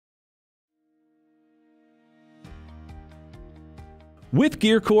With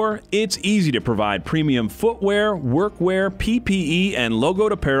Gearcor, it's easy to provide premium footwear, workwear, PPE, and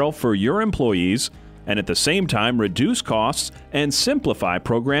logoed apparel for your employees, and at the same time reduce costs and simplify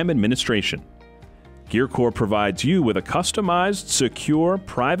program administration. Gearcor provides you with a customized, secure,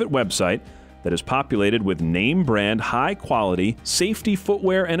 private website that is populated with name-brand, high-quality, safety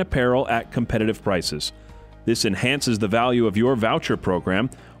footwear and apparel at competitive prices. This enhances the value of your voucher program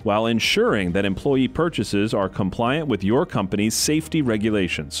while ensuring that employee purchases are compliant with your company's safety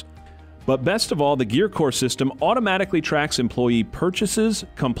regulations. But best of all, the Gearcor system automatically tracks employee purchases,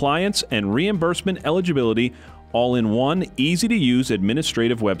 compliance, and reimbursement eligibility all in one easy-to-use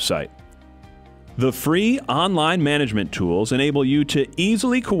administrative website. The free online management tools enable you to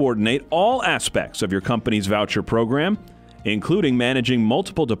easily coordinate all aspects of your company's voucher program, including managing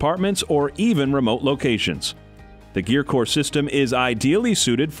multiple departments or even remote locations. The Gearcor system is ideally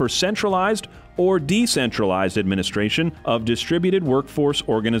suited for centralized or decentralized administration of distributed workforce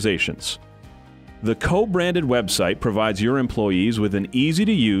organizations. The co-branded website provides your employees with an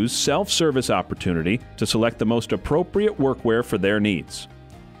easy-to-use self-service opportunity to select the most appropriate workwear for their needs.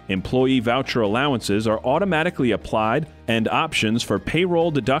 Employee voucher allowances are automatically applied, and options for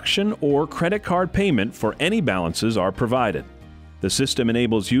payroll deduction or credit card payment for any balances are provided. The system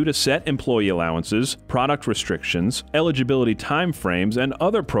enables you to set employee allowances, product restrictions, eligibility timeframes, and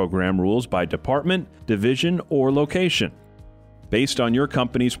other program rules by department, division, or location. Based on your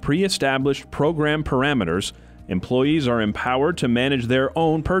company's pre-established program parameters, employees are empowered to manage their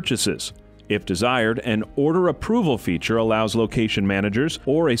own purchases. If desired, an order approval feature allows location managers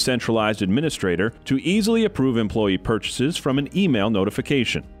or a centralized administrator to easily approve employee purchases from an email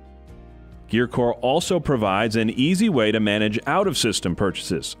notification. Gearcor also provides an easy way to manage out-of-system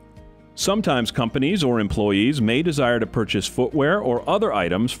purchases. Sometimes companies or employees may desire to purchase footwear or other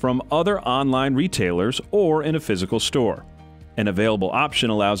items from other online retailers or in a physical store. An available option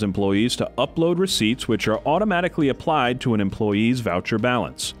allows employees to upload receipts which are automatically applied to an employee's voucher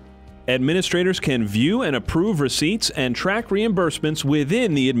balance. Administrators can view and approve receipts and track reimbursements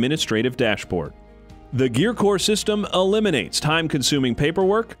within the administrative dashboard. The Gearcor system eliminates time-consuming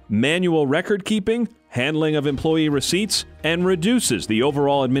paperwork, manual record-keeping, handling of employee receipts, and reduces the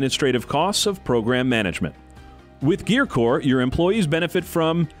overall administrative costs of program management. With Gearcor, your employees benefit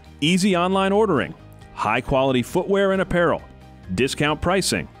from easy online ordering, high-quality footwear and apparel, discount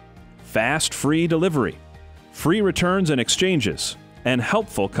pricing, fast free delivery, free returns and exchanges, and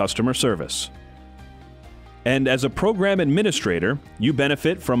helpful customer service. And as a program administrator, you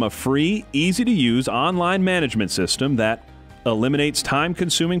benefit from a free, easy-to-use online management system that eliminates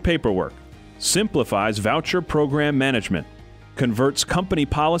time-consuming paperwork, simplifies voucher program management, converts company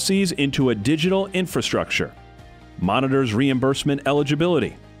policies into a digital infrastructure, monitors reimbursement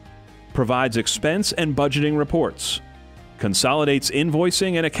eligibility, provides expense and budgeting reports, consolidates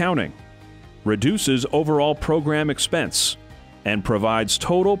invoicing and accounting, reduces overall program expense, and provides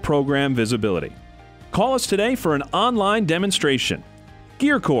total program visibility. Call us today for an online demonstration.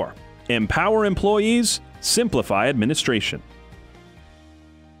 Gearcor. Empower employees, simplify administration.